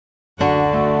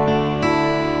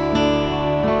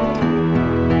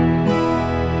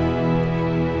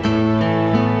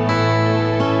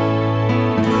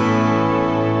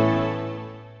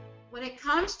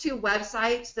to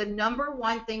websites, the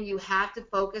 #1 thing you have to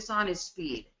focus on is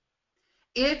speed.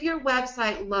 If your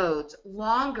website loads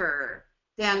longer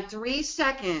than 3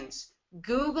 seconds,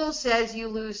 Google says you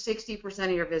lose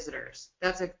 60% of your visitors.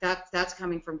 That's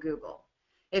coming from Google.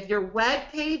 If your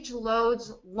web page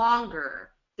loads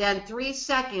longer than 3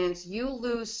 seconds, you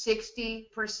lose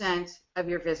 60% of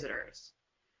your visitors.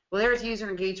 Well, there's user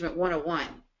engagement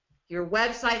 101. Your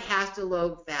website has to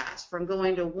load fast. From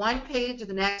going to one page to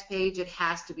the next page, it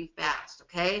has to be fast,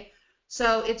 okay?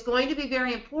 So it's going to be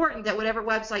very important that whatever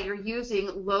website you're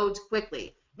using loads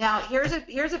quickly. Now, here's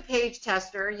a page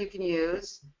tester you can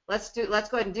use. Let's go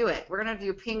ahead and do it. We're going to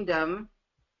do Pingdom.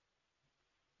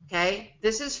 Okay,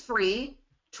 this is free.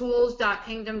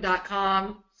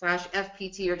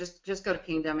 tools.pingdom.com/fpt, or just go to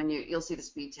Pingdom and you'll see the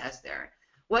speed test there.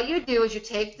 What you do is you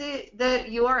take the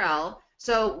URL.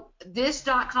 So this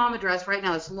 .com address right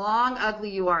now, this long,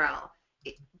 ugly URL,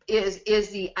 is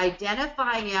the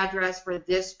identifying address for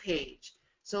this page.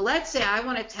 So let's say I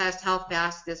want to test how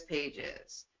fast this page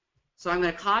is. So I'm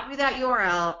going to copy that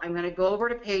URL. I'm going to go over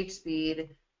to page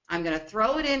speed. I'm going to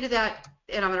throw it into that,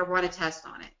 and I'm going to run a test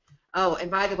on it. Oh,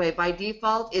 and by the way, by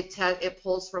default, it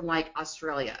pulls from like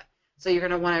Australia. So you're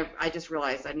going to want to, I just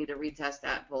realized I need to retest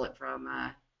that, pull it from,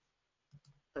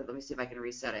 let me see if I can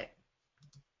reset it.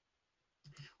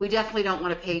 We definitely don't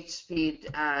want a page speed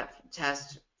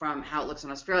test from how it looks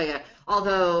in Australia,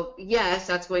 although, yes,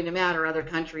 that's going to matter. Other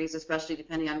countries, especially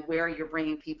depending on where you're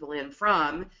bringing people in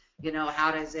from, you know,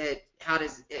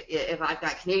 if I've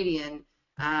got Canadian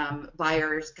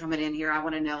buyers coming in here, I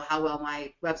want to know how well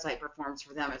my website performs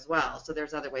for them as well. So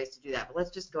there's other ways to do that. But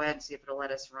let's just go ahead and see if it'll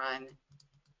let us run.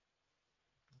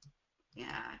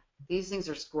 Yeah, these things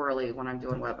are squirrely when I'm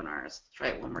doing webinars. Let's try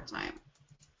it one more time.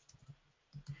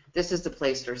 This is the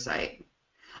Playster site.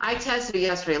 I tested it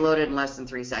yesterday, loaded in less than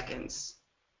 3 seconds.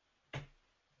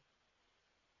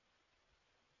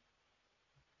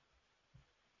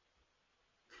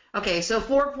 Okay, so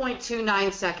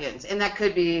 4.29 seconds, and that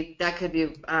could be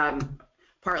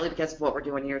partly because of what we're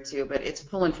doing here too, but it's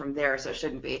pulling from there, so it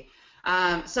shouldn't be.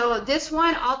 So this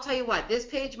one, I'll tell you what, this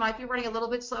page might be running a little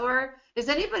bit slower. Does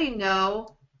anybody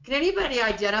know? Can anybody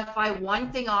identify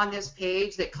one thing on this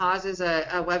page that causes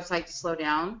a website to slow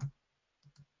down?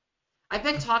 I've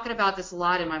been talking about this a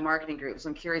lot in my marketing group, so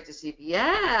I'm curious to see if,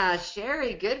 yeah,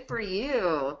 Sherry, good for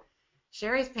you.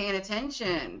 Sherry's paying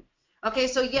attention. Okay,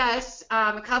 so yes,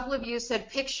 a couple of you said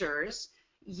pictures.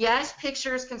 Yes,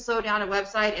 pictures can slow down a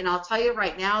website, and I'll tell you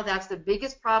right now, that's the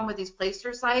biggest problem with these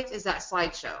Playster sites is that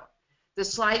slideshow. The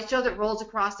slideshow that rolls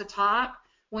across the top,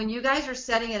 when you guys are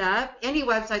setting it up, any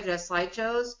website that has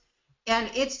slideshows, and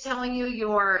it's telling you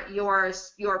your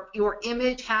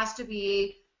image has to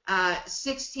be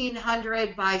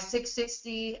 1600 by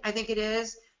 660, I think it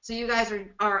is. So you guys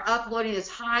are uploading this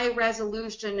high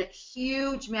resolution,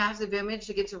 huge, massive image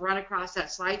to get to run across that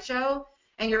slideshow,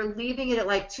 and you're leaving it at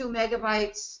like 2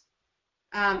 megabytes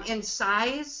in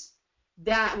size.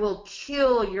 That will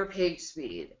kill your page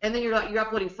speed. And then you're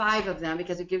uploading 5 of them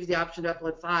because it gives you the option to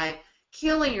upload 5,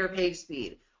 killing your page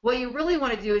speed. What you really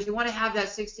want to do is you want to have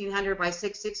that 1600 by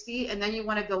 660, and then you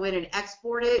want to go in and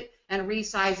export it and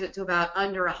resize it to about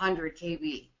under 100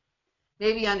 KB.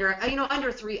 Maybe under,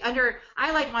 I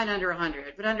like mine under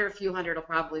 100, but under a few hundred will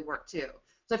probably work too.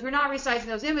 So if you're not resizing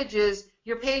those images,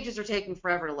 your pages are taking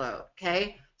forever to load,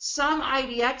 okay? Some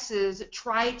IDXs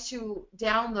try to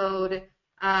download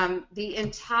the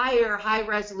entire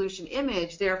high-resolution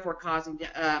image, therefore causing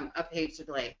a page to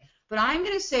delay. But I'm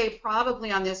going to say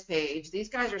probably on this page, these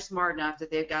guys are smart enough that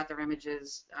they've got their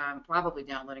images probably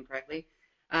downloading correctly.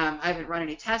 I haven't run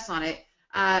any tests on it.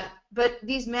 But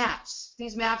these maps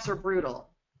are brutal.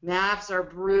 Maps are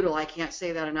brutal. I can't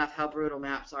say that enough, how brutal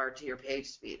maps are to your page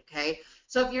speed, okay?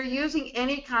 So if you're using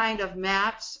any kind of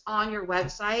maps on your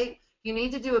website, you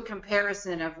need to do a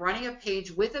comparison of running a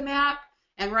page with a map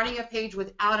and running a page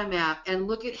without a map and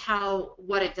look at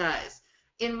what it does.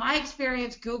 In my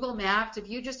experience, Google Maps, if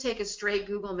you just take a straight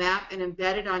Google map and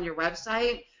embed it on your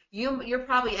website, you're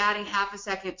probably adding half a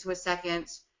second to a second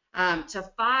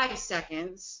to 5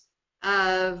 seconds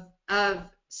of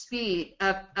speed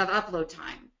of upload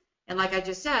time. And like I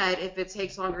just said, if it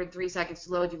takes longer than 3 seconds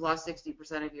to load, you've lost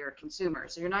 60% of your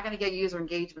consumers. So you're not going to get user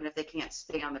engagement if they can't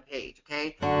stay on the page,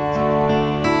 okay?